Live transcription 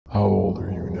How old are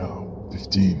you now?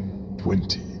 15,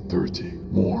 20, 30,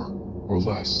 more or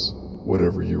less?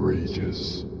 Whatever your age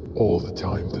is, all the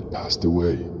time that passed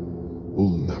away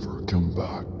will never come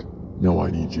back. Now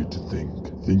I need you to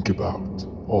think about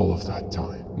all of that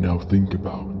time. Now think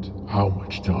about how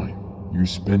much time you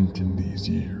spent in these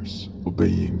years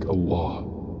obeying Allah.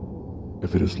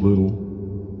 If it is little,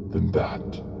 then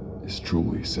that is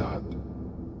truly sad.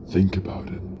 Think about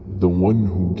it. The one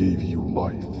who gave you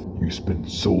life, you spent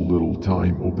so little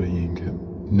time obeying him.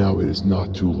 Now it is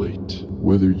not too late.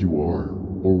 Whether you are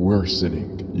or were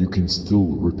sinning, you can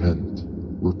still repent.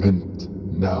 Repent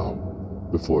now,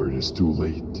 before it is too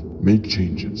late. Make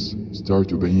changes.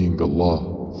 Start obeying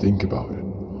Allah. Think about it.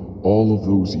 All of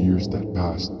those years that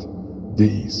passed,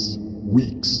 days,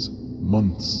 weeks,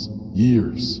 months,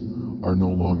 years, are no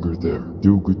longer there.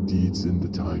 Do good deeds in the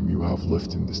time you have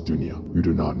left in this dunya. You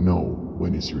do not know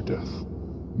when is your death.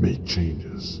 Make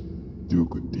changes. Do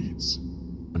good deeds.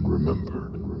 And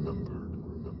remember,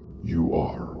 you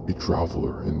are a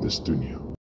traveler in this dunya.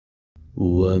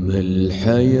 وما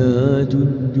الحياة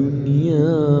الدنيا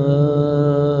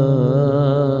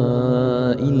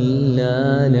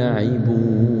إلا لعب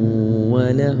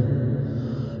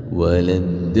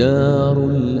وللدار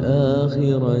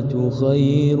الآخرة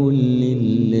خير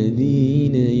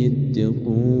للذين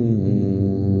يتقون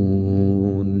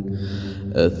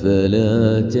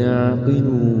أفلا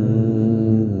تعقلون